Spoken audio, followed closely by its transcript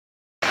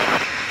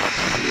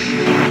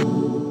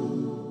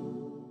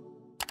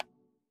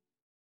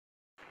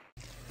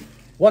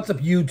What's up,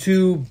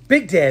 YouTube?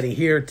 Big Daddy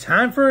here.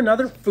 Time for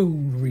another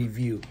food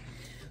review.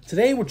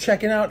 Today we're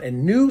checking out a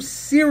new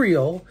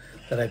cereal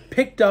that I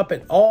picked up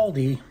at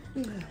Aldi.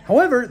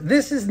 However,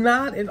 this is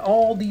not an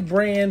Aldi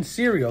brand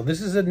cereal.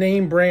 This is a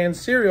name brand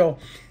cereal.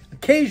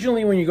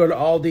 Occasionally when you go to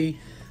Aldi,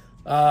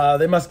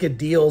 they must get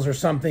deals or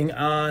something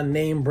on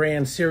name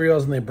brand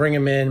cereals and they bring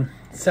them in,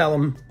 sell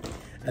them.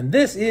 And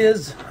this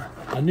is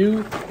a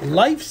new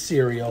Life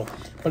cereal,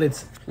 but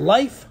it's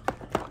Life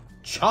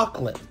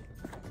Chocolate.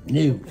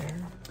 New.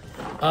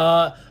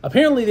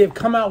 Apparently they've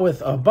come out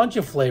with a bunch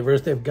of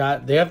flavors. They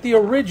have the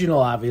original,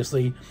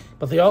 obviously,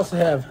 but they also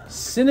have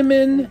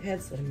cinnamon,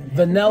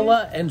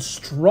 vanilla, and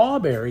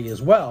strawberry as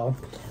well.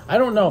 I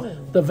don't know.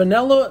 The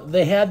vanilla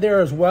they had there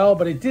as well,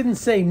 but it didn't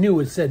say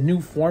new. It said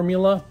new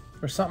formula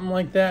or something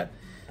like that.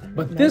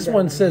 But this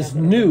one says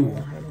new.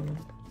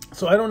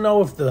 So I don't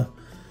know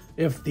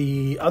if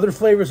the other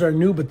flavors are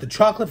new, but the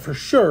chocolate for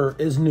sure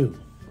is new.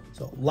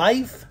 So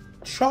Life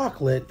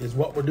Chocolate is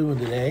what we're doing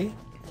today.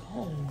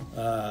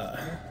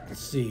 Let's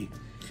see,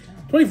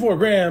 24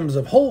 grams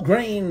of whole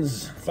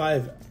grains,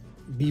 5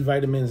 B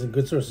vitamins, and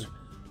good sources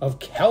of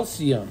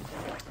calcium.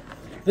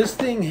 This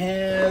thing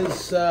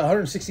has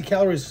 160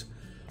 calories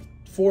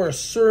for a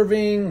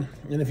serving,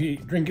 and if you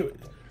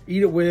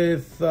eat it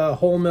with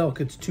whole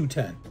milk, it's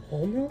 210.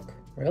 Whole milk?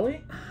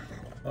 Really?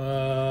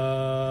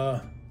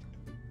 Yeah.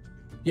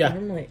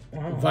 Normally,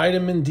 wow.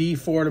 Vitamin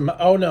D4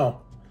 oh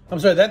no, I'm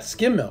sorry, that's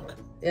skim milk.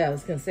 Yeah, I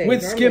was gonna say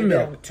with skim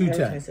milk,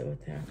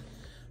 210.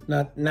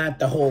 Not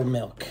the whole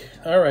milk.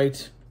 All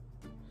right.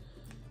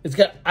 It's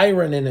got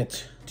iron in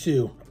it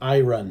too.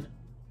 Iron.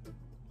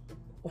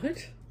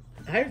 What?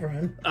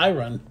 Iron?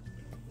 Iron.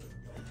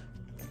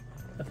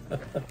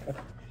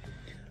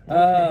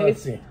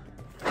 Let's see.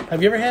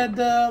 Have you ever had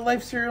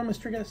Life cereal,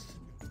 Mr. Guest?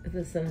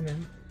 The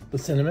cinnamon. The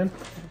cinnamon?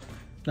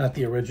 Not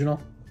the original?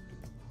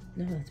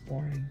 No, that's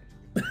boring.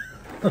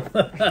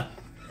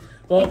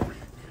 Well,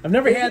 I've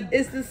never had...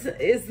 Is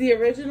the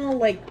original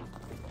like...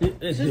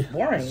 It's just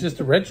boring. It's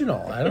just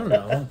original. I don't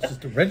know. It's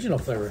just original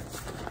flavor.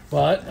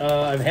 But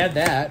I've had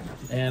that,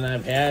 and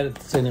I've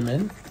had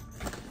cinnamon.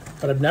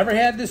 But I've never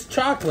had this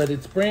chocolate.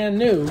 It's brand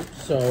new,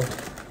 so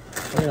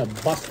I'm going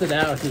to bust it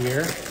out here.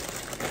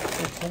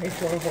 It's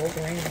 24 whole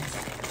grains.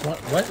 What?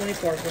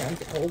 24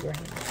 grams of whole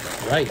grains.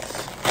 Right.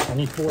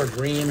 24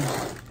 grams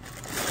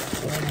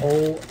of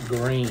whole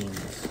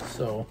grains.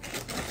 So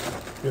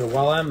here,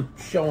 while I'm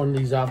showing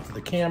these off to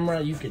the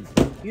camera, you can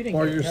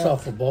pour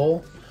yourself a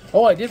bowl.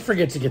 Oh, I did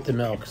forget to get the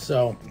milk,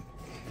 so...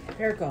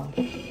 Here it goes.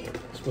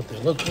 That's what they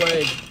look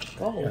like.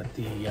 Oh. Got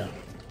the...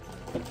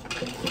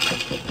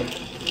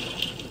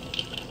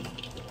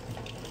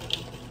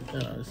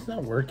 No, it's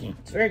not working.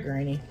 It's very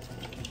grainy.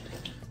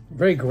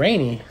 Very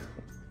grainy?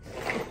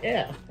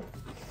 Yeah.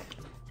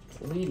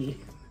 It's weedy.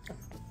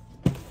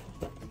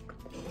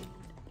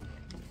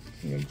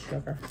 You need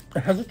sugar.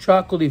 It has a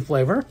chocolatey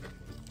flavor.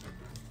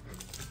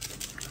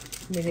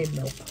 We need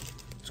milk.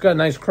 It's got a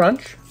nice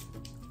crunch.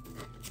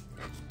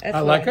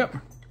 I like it.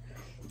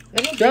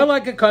 I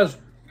like it because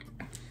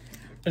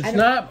it's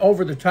not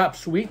over the top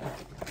sweet.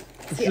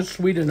 It's just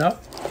sweet enough.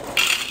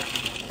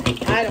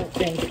 I don't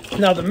think.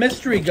 Now the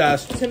mystery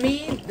gust. To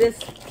me, this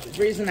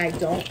reason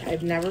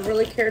I've never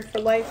really cared for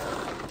Life.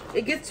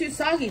 It gets too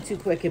soggy too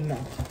quick in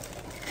milk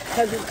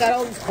because it's got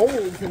all these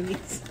holes in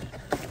these.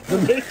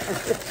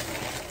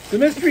 The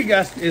mystery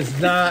gust is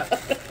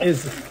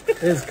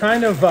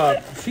kind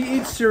of she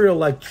eats cereal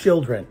like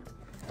children.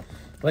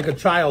 Like a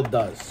child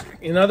does.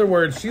 In other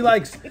words, she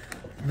likes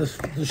the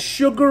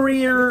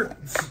sugarier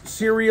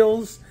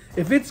cereals.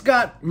 If it's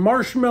got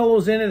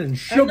marshmallows in it and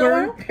sugar...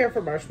 I don't care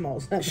for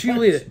marshmallows.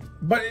 She'll eat it.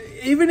 But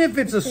even if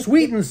it's a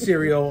sweetened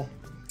cereal,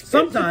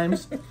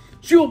 sometimes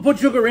she will put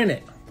sugar in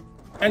it.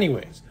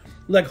 Anyways,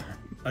 like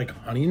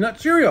Honey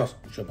Nut cereals,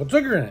 she'll put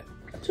sugar in it.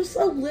 Just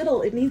a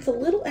little. It needs a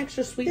little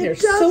extra sweetener. It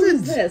doesn't. So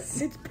does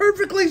this. It's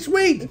perfectly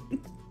sweet.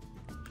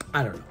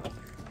 I don't know.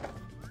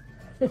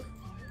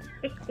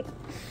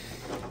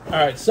 All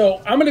right,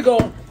 so I'm going to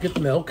go get the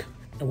milk,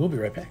 and we'll be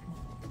right back.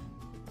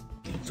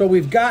 So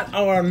we've got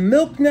our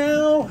milk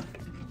now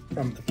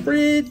from the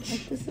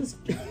fridge. This is...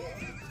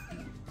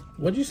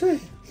 What'd you say?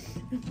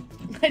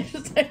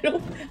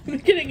 I'm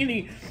not getting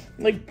any,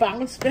 like,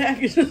 bounce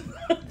back. It's just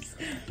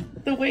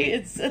the way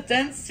it's a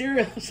dense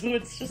cereal, so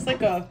it's just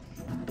like a...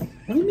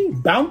 What do you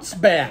mean, bounce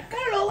back? I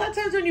don't know. A lot of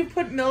times when you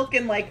put milk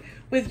in, like,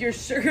 with your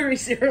sugary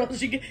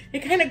cereals, it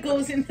kind of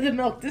goes into the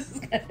milk. This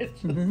is kind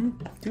of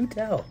just... Do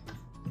tell.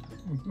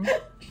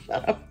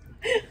 Shut up.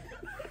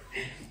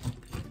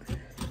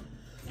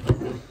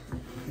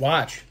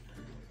 Watch.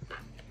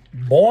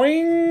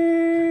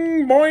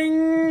 Boing,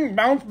 boing,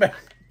 bounce back.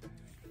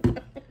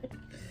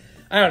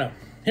 I don't know.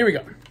 Here we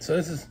go. So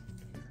this is,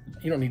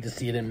 you don't need to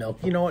see it in milk.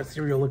 You know what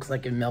cereal looks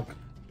like in milk.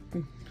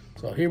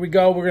 So here we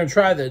go. We're going to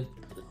try the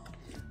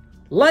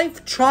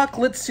Life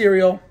Chocolate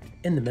cereal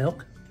in the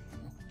milk.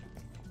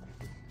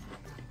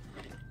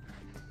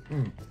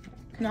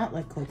 Not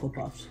like Cocoa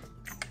Puffs.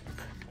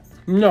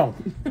 No.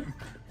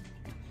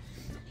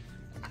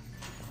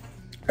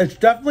 It's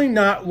definitely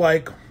not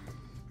like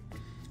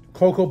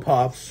Cocoa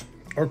Puffs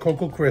or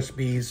Cocoa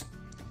Krispies.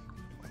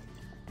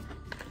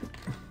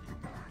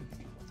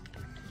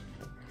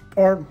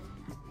 Or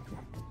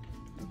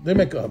they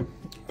make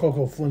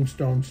Cocoa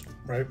Flintstones,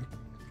 right?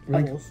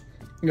 Pebbles.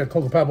 You got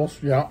Cocoa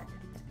Pebbles, yeah.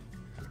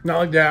 Not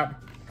like that.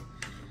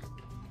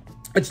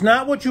 It's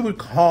not what you would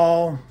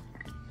call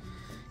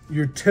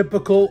your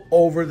typical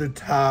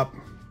over-the-top,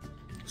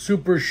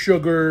 super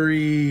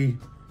sugary,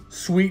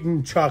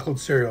 sweetened chocolate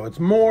cereal. It's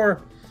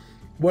more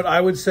what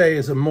I would say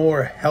is a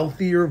more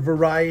healthier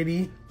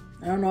variety.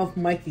 I don't know if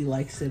Mikey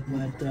likes it,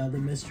 but the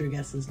mystery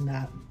guest is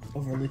not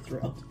overly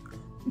thrilled.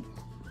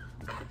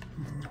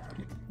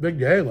 Big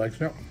Daddy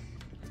likes it.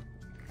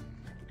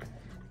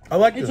 I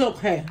like it. It's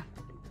okay.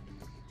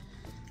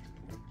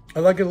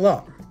 I like it a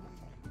lot.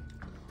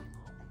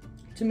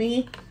 To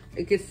me,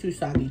 it gets too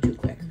soggy too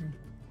quick.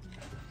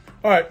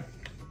 All right.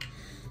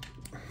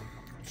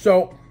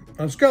 So,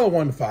 on a scale of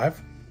 1 to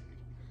 5,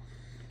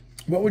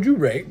 what would you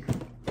rate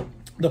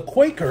the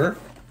Quaker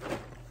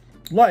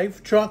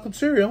Life chocolate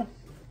cereal?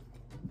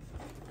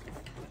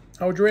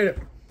 How would you rate it?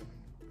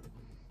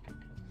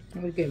 I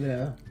would give it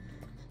a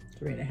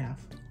 3.5.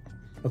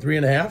 A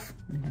 3.5?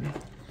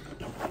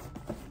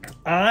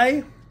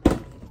 I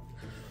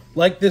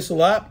like this a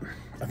lot.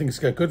 I think it's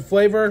got good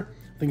flavor.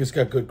 I think it's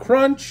got good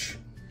crunch.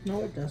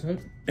 No, it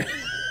doesn't.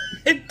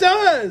 It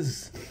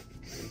does!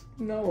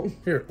 No.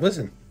 Here,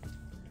 listen.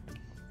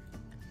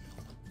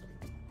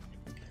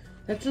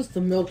 That's just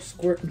the milk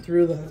squirting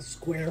through the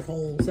square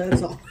holes.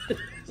 That's all it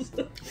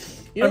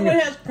is. You know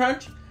what has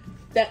crunch?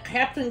 That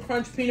Captain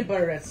Crunch peanut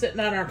butter that's sitting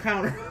on our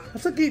counter.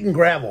 It's like eating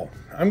gravel.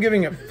 I'm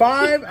giving it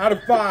 5 out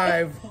of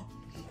 5.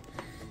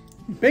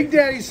 Big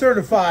Daddy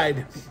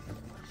certified.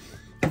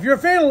 If you're a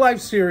fan of Life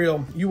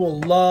cereal, you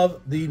will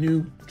love the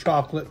new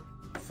chocolate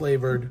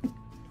flavored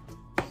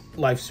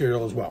Life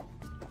cereal as well.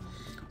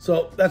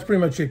 So that's pretty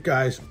much it,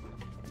 guys.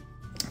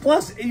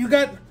 Plus, you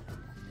got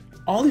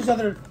all these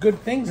other good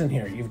things in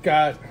here. You've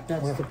got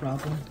That's the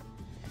problem.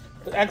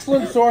 an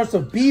excellent source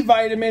of B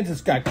vitamins.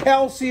 It's got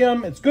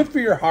calcium. It's good for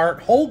your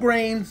heart. Whole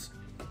grains.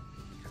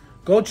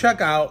 Go check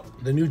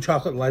out the new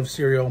Chocolate Life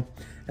cereal.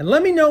 And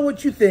let me know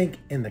what you think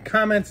in the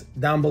comments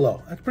down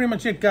below. That's pretty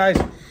much it, guys.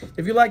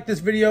 If you like this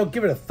video,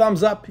 give it a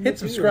thumbs up. Hit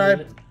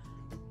subscribe.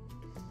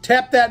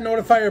 Tap that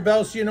notifier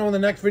bell so you know when the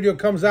next video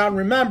comes out. And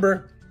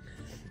remember,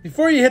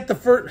 before you hit the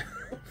first,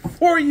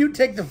 before you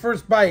take the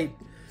first bite,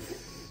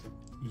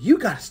 you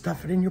gotta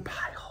stuff it in your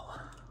pile.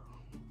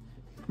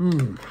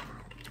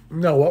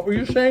 No, what were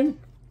you saying?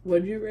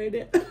 Would you rate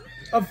it?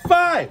 A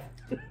 5.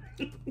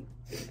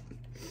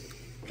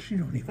 She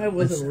don't even. I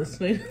wasn't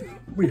listening.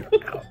 We are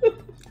out.